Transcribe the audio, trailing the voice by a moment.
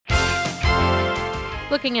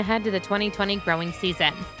looking ahead to the 2020 growing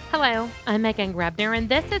season. Hello, I'm Megan Grebner, and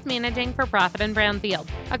this is Managing for Profit in Brownfield,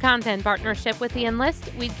 a content partnership with the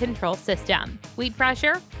Enlist Weed Control System. Weed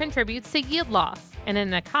pressure contributes to yield loss. In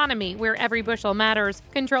an economy where every bushel matters,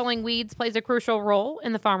 controlling weeds plays a crucial role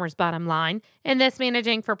in the farmer's bottom line. In this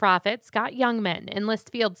Managing for Profit, Scott Youngman, Enlist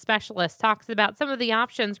Field Specialist, talks about some of the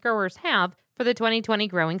options growers have for the 2020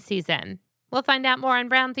 growing season. We'll find out more on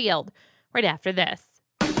Brownfield right after this.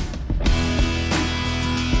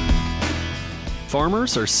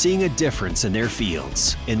 Farmers are seeing a difference in their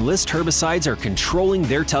fields. Enlist herbicides are controlling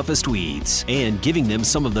their toughest weeds and giving them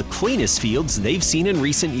some of the cleanest fields they've seen in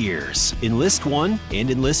recent years. Enlist One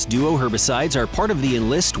and Enlist Duo herbicides are part of the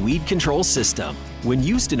Enlist Weed Control System. When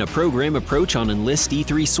used in a program approach on Enlist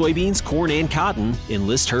E3 soybeans, corn, and cotton,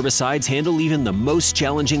 Enlist herbicides handle even the most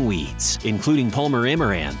challenging weeds, including Palmer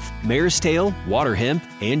amaranth, mare's tail, water hemp,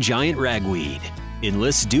 and giant ragweed.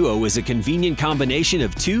 Enlist Duo is a convenient combination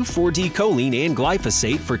of 2,4-D-choline and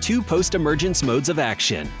glyphosate for two post-emergence modes of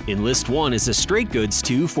action. Enlist One is a straight goods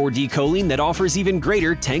 2,4-D-choline that offers even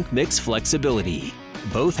greater tank mix flexibility.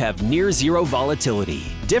 Both have near zero volatility,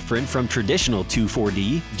 different from traditional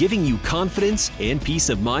 2,4-D, giving you confidence and peace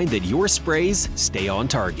of mind that your sprays stay on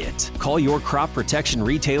target. Call your crop protection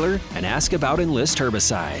retailer and ask about Enlist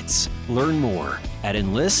herbicides. Learn more at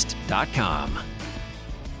enlist.com.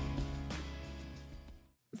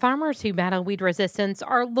 Farmers who battle weed resistance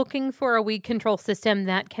are looking for a weed control system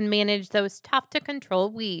that can manage those tough-to-control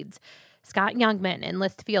weeds. Scott Youngman,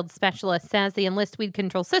 Enlist Field Specialist, says the Enlist Weed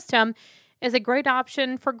Control System is a great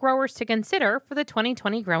option for growers to consider for the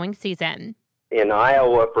 2020 growing season. In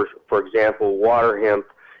Iowa, for example, water hemp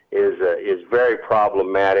is very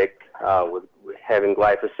problematic with having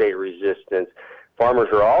glyphosate resistance. Farmers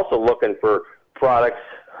are also looking for products,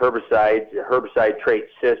 herbicide trait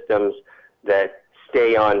systems that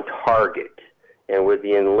stay on target. And with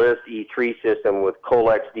the Enlist E3 system with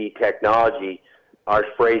Colex D technology, our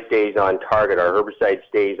spray stays on target, our herbicide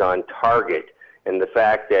stays on target. And the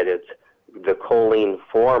fact that it's the choline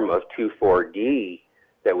form of 2,4-D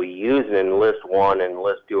that we use in Enlist One and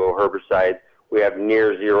Enlist Duo herbicide, we have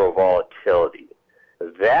near zero volatility.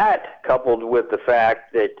 That, coupled with the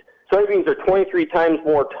fact that soybeans are 23 times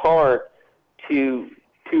more tolerant to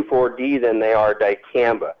 2,4-D than they are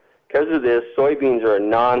dicamba. Because of this, soybeans are a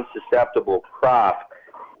non-susceptible crop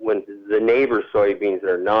when the neighbor soybeans that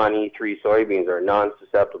are non-E3 soybeans are a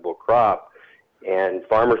non-susceptible crop. And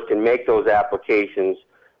farmers can make those applications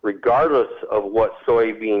regardless of what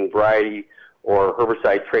soybean variety or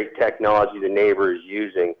herbicide trait technology the neighbor is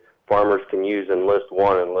using. Farmers can use Enlist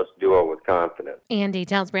One and Enlist Duo with confidence. Andy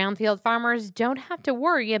tells Brownfield farmers don't have to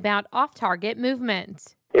worry about off-target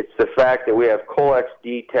movement. It's the fact that we have Colex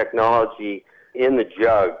D technology in the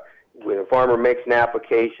jug. When a farmer makes an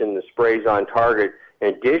application, the spray's on target.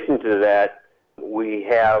 In addition to that, we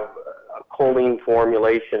have a choline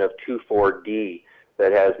formulation of 2,4-D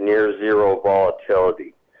that has near zero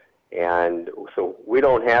volatility. And so we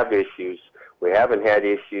don't have issues. We haven't had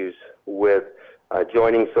issues with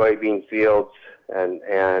joining soybean fields, and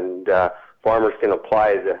farmers can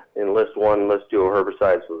apply the Enlist One, Enlist Duo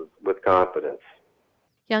herbicides with confidence.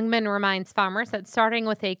 Youngman reminds farmers that starting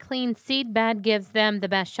with a clean seed bed gives them the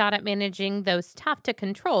best shot at managing those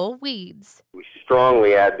tough-to-control weeds. We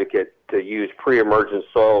strongly advocate to use pre-emergent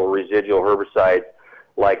soil residual herbicides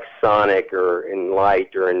like Sonic or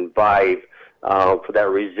Enlight or Envive for that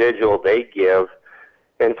residual they give.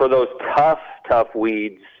 And for those tough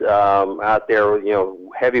weeds out there,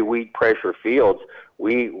 heavy weed pressure fields,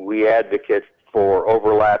 we advocate for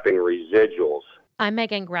overlapping residuals. I'm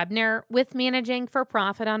Megan Grebner with Managing for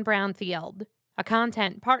Profit on Brownfield, a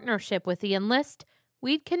content partnership with the Enlist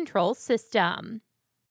Weed Control System.